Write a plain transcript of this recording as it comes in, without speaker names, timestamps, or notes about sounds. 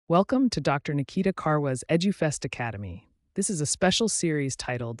Welcome to Dr. Nikita Karwa's EduFest Academy. This is a special series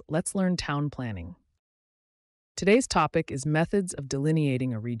titled Let's Learn Town Planning. Today's topic is methods of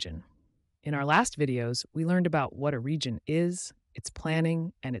delineating a region. In our last videos, we learned about what a region is, its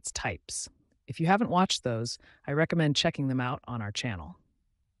planning, and its types. If you haven't watched those, I recommend checking them out on our channel.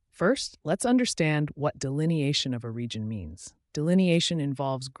 First, let's understand what delineation of a region means. Delineation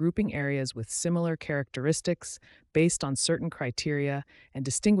involves grouping areas with similar characteristics based on certain criteria and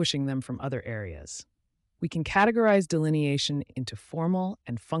distinguishing them from other areas. We can categorize delineation into formal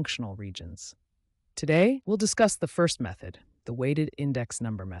and functional regions. Today, we'll discuss the first method, the weighted index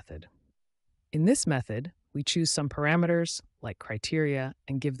number method. In this method, we choose some parameters, like criteria,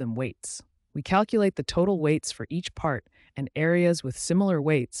 and give them weights. We calculate the total weights for each part, and areas with similar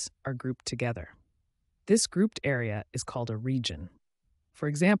weights are grouped together. This grouped area is called a region. For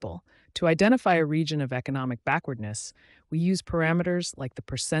example, to identify a region of economic backwardness, we use parameters like the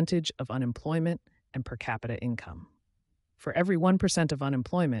percentage of unemployment and per capita income. For every 1% of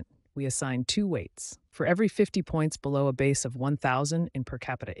unemployment, we assign 2 weights. For every 50 points below a base of 1,000 in per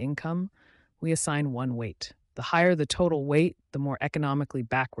capita income, we assign 1 weight. The higher the total weight, the more economically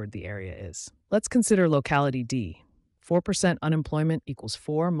backward the area is. Let's consider locality D. 4% unemployment equals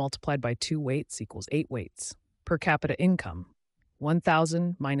 4 multiplied by 2 weights equals 8 weights. Per capita income,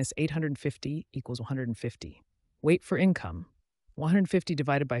 1,000 minus 850 equals 150. Weight for income, 150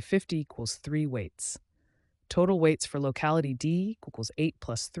 divided by 50 equals 3 weights. Total weights for locality D equals 8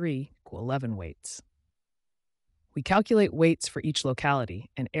 plus 3 equal 11 weights. We calculate weights for each locality,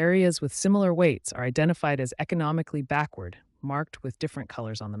 and areas with similar weights are identified as economically backward, marked with different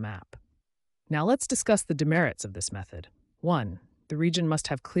colors on the map. Now let's discuss the demerits of this method. 1. The region must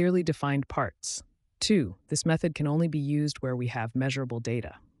have clearly defined parts. 2. This method can only be used where we have measurable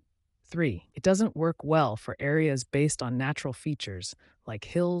data. 3. It doesn't work well for areas based on natural features like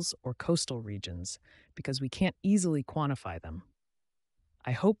hills or coastal regions because we can't easily quantify them.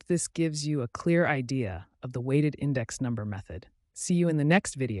 I hope this gives you a clear idea of the weighted index number method. See you in the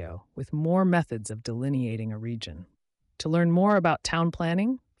next video with more methods of delineating a region. To learn more about town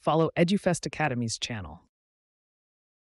planning, follow EduFest Academy's channel.